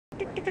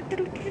Where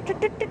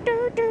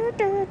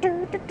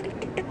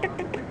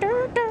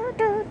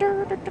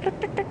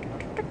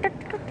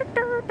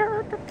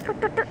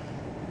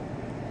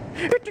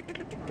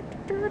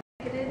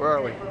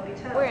are we?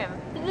 We're in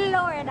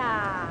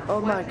Florida.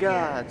 Oh my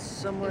God,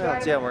 somewhere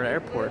else. Yeah, we're in an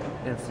airport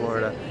in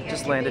Florida.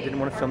 Just landed, didn't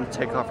want to film the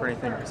takeoff or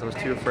anything because I was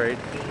too afraid.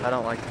 I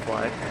don't like to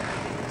fly.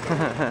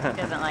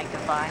 Doesn't like to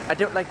fly. I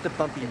don't like the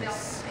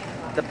bumpiness.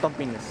 The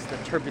bumpiness, the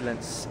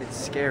turbulence. It's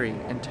scary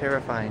and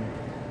terrifying.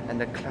 And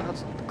the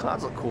clouds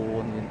look cool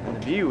and the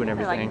view and They're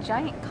everything. like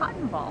giant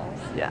cotton balls.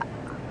 Yeah.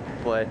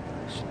 But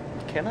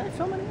can I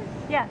film it?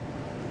 Yeah.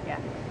 Yeah.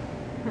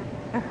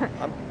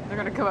 They're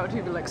gonna come out to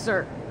you and be like,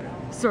 sir,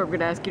 I'm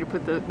gonna ask you to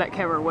put that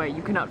camera away.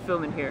 You cannot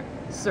film in here,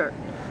 sir.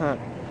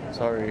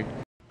 Sorry.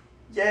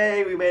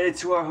 Yay, we made it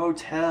to our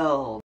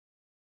hotel.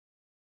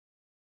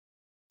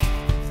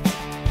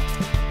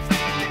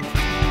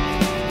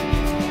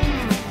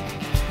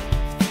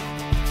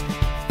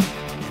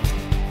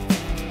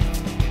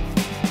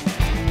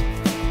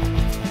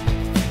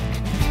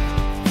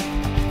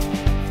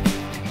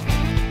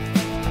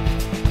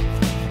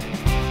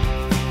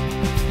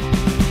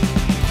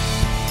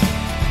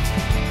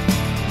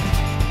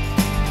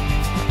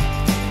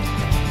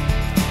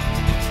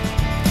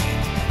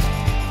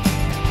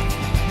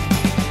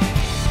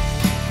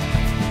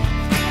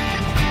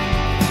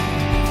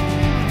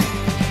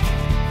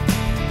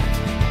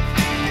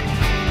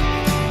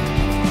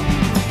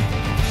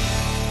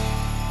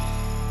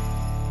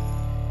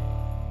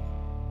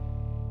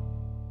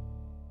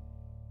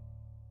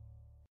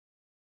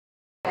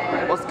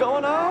 What's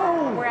going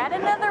on? We're at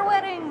another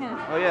wedding.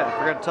 Oh yeah, I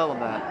forgot to tell them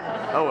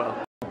that. Oh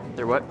well.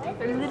 They're what?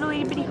 They're little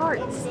itty bitty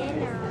hearts.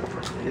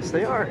 Yes,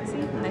 they are.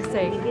 And they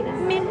say,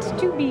 meant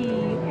to be.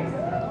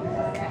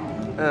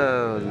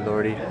 Oh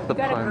lordy, the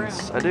got a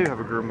puns. groom. I do have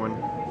a groom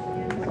one.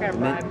 I got a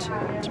Meant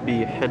vibe. to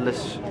be a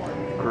headless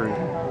groom.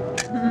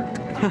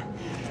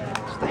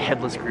 It's the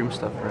headless groom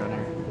stuff around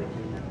here.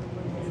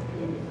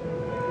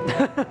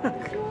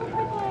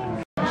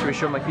 Should we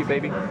show my cute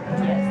baby?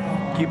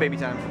 Yes. Cute baby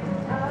time.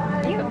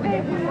 Cute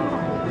baby.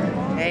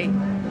 Hey. I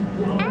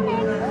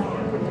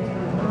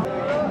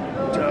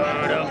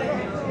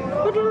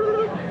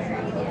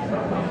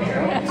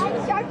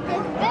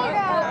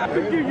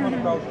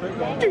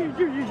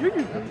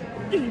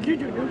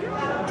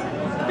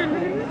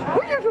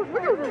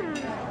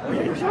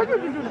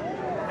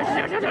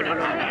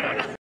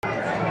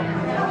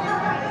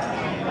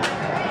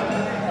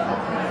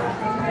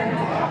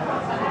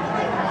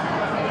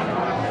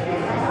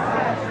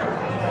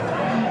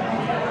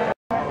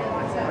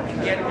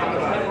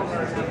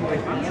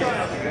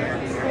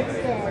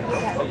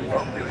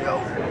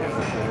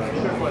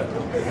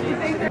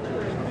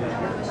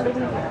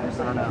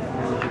don't know.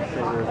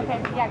 Okay,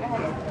 yeah, go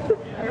ahead.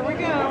 Here we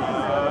go.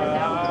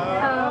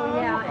 Oh,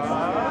 yeah.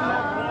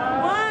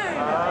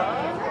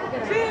 1,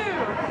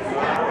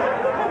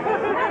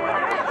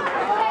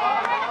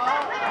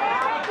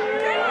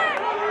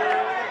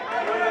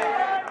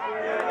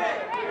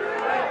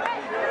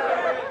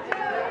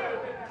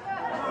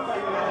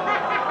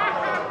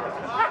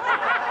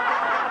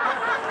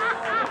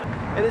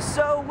 2. It is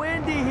so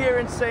windy here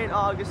in St.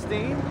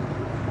 Augustine.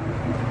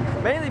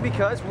 Mainly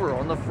because we're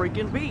on the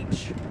freaking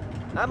beach.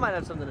 That might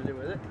have something to do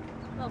with it.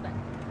 A little bit.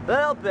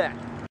 Little bit.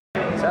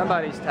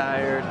 Somebody's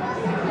tired.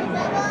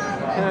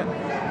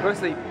 Go to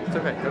sleep. It's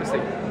okay. Go to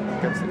sleep.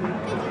 Go to sleep.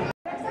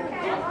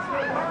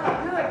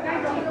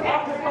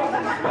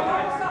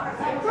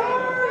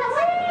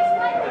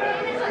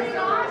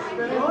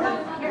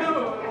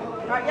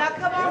 Alright, y'all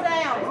come on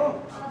down.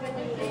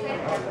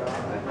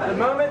 The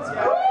moment's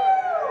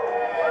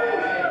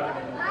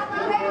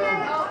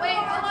Oh, wait,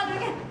 hold on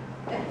again.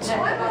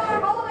 One more,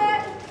 hold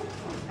it.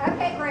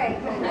 Okay, great.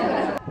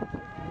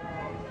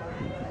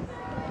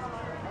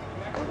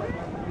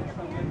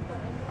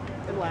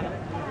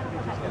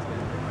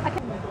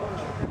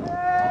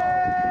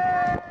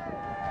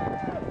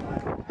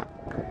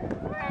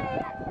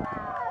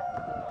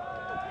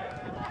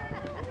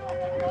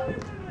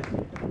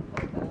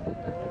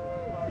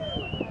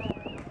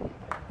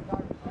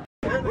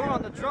 We're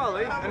on the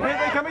trolley, and here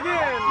they come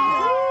again.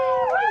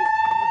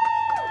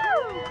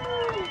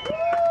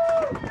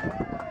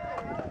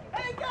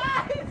 Hey,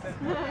 guys!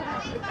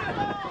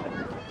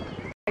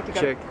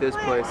 Check this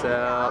place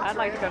out. I'd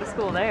like to go to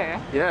school there.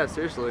 Yeah,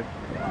 seriously.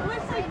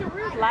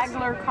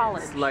 Flagler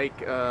College. It's like,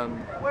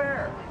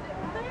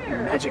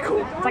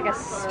 magical. It's like a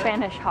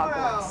Spanish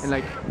Hogwarts. And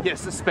like,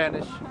 yes, the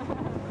Spanish.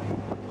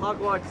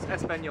 Hogwarts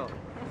Espanol.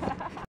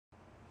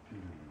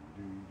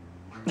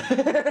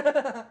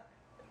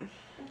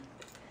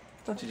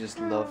 Don't you just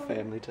love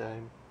family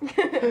time?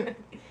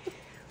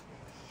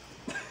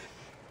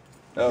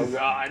 Oh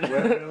God.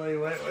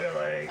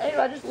 Wait. Hey,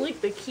 I just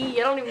leaked the key.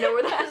 I don't even know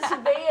where that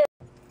should be.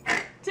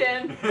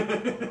 10,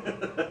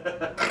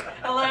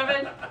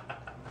 11,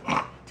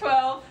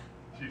 12,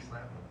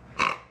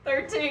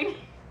 13,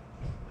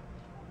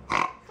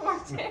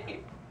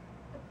 14.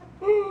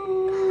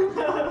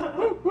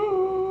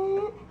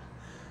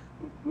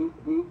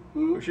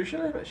 She's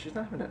not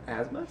having an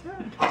asthma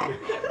attack?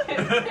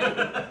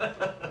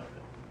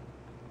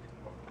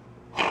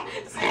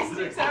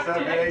 16,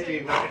 17,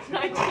 18,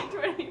 19,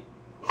 20,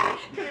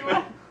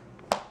 21.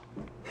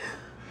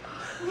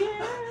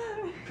 Yeah.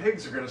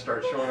 Pigs are gonna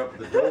start showing up at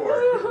the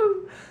door.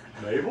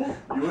 Mabel,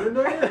 you in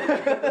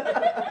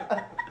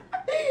there?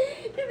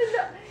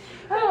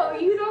 Oh,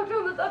 you knocked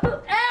on the top.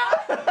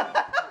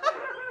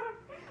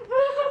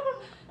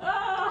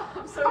 Oh,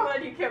 I'm so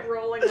glad you kept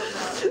rolling on that.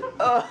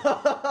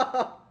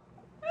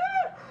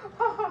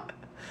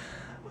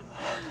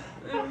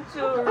 I'm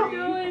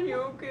sorry. You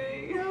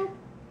okay? No.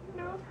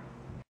 No.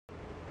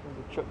 There's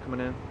a truck coming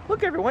in.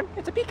 Look, everyone,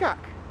 it's a peacock.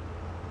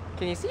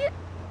 Can you see it?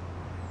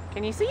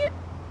 Can you see it?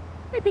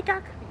 Hey,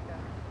 peacock.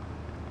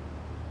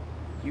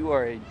 You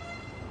are a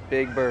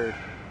big bird.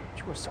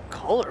 You are so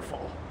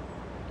colorful.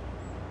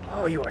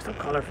 Oh, you are so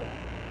colorful.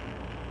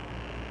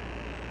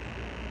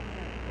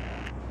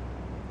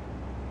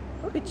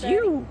 Look at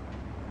you.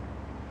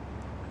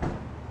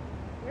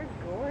 You're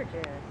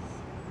gorgeous.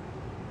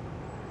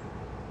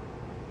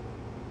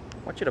 I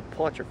want you to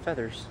pull out your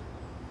feathers.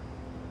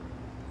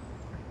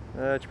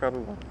 That's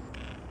probably one.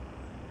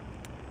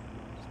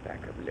 Just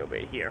back up a little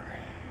bit here.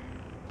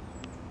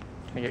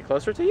 Can I get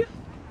closer to you?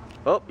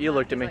 Oh, you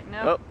looked at me. Like,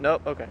 no. Oh,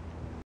 no, okay.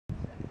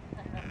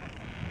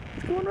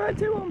 It's going right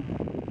to him.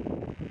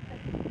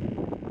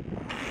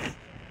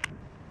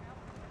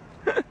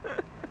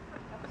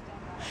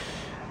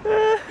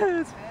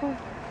 It's fun.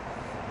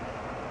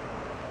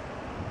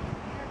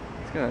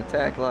 It's gonna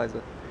attack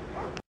Liza.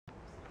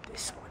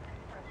 This one.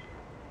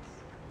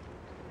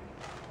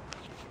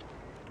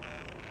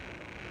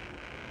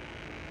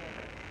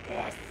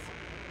 Yes.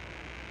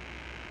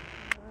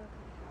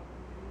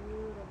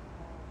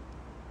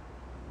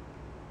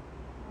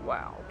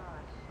 Wow.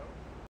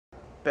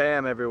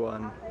 Bam,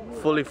 everyone.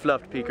 Fully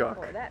fluffed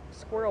peacock. Oh, that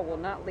squirrel will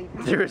not leave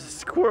me. There is a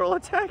squirrel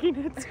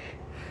attacking it.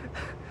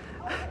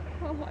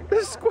 Oh my god.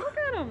 The squirrel. Look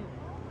at him.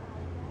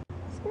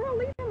 Squirrel,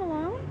 leave him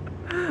alone.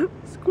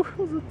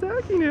 Squirrel's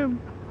attacking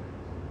him.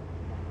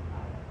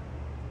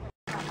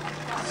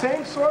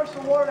 Same source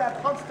of water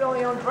that Ponce de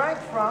Leon drank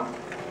from,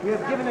 we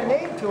have given a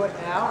name to it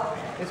now.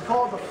 It's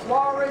called the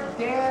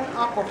Floridan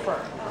Aquifer.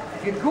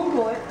 If you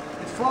Google it,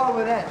 it's Florida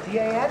with N,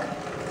 D-A-N.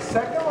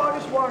 Second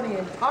largest water in the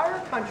entire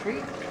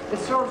country. It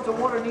serves the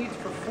water needs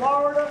for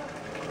Florida,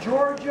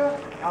 Georgia,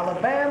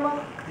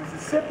 Alabama,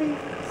 Mississippi,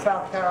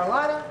 South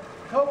Carolina,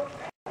 Coke.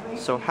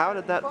 So how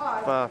did that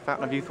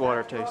Fountain of Youth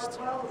water taste?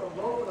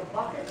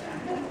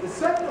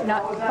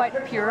 Not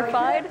quite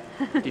purified.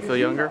 Do you feel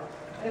younger?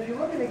 And if you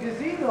look in the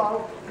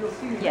gazebo, you'll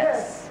see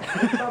Yes.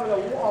 this. Some of the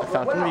wall, The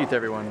Fountain of Youth,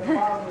 everyone.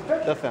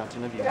 The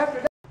Fountain of Youth.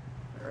 After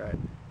Alright.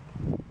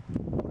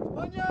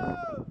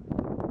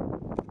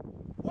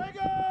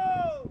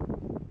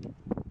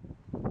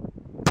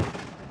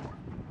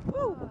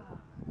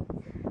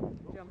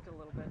 Jumped a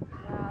little bit.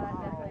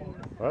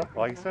 Well,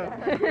 like you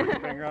said, put your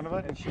finger on the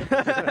button.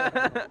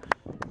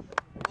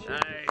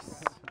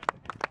 Nice.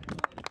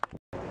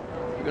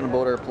 You're gonna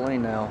board our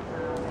plane now.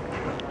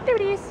 There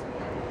it is.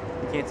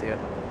 You can't see it.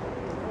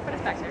 But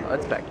it's back there. Oh,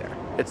 it's back there.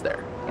 It's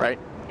there, right?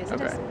 Yes,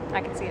 it is.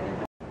 I can see it.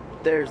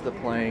 There's the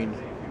plane.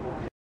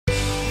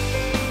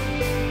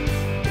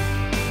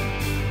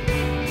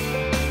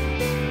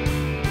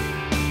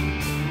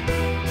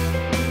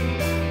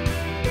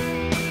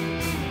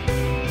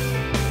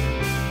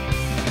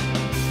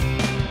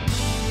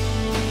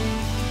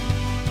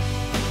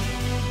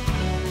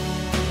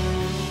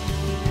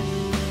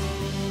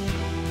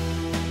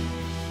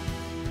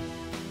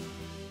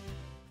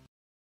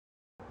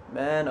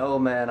 Man, oh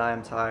man, I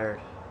am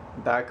tired.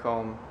 I'm back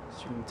home,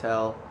 as you can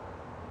tell.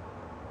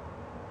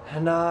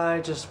 And I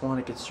just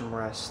want to get some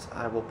rest.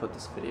 I will put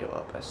this video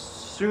up as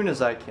soon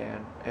as I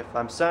can. If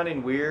I'm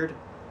sounding weird,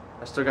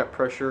 I still got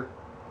pressure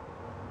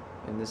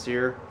in this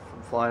ear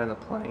from flying in the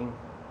plane.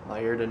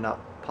 My ear did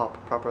not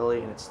pop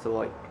properly, and it's still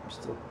like, I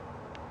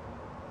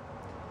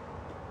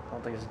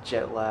don't think it's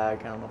jet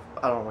lag. I don't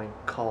know what you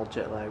call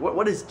jet lag.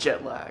 What is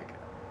jet lag?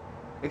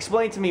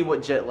 Explain to me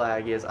what jet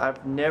lag is.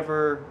 I've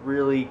never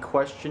really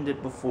questioned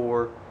it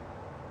before,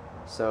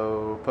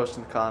 so post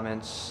in the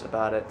comments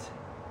about it.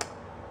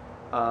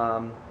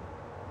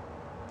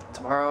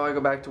 Tomorrow I go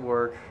back to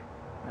work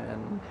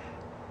and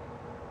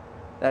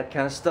that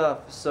kind of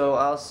stuff, so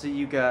I'll see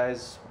you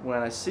guys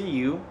when I see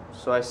you.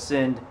 So I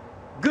send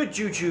good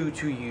juju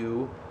to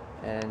you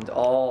and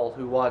all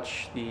who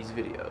watch these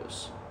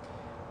videos,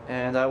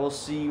 and I will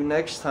see you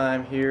next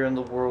time here in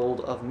the world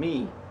of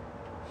me.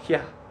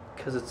 Yeah,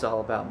 because it's all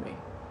about me.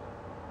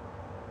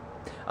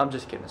 I'm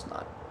just kidding, it's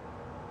not.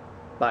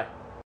 Bye.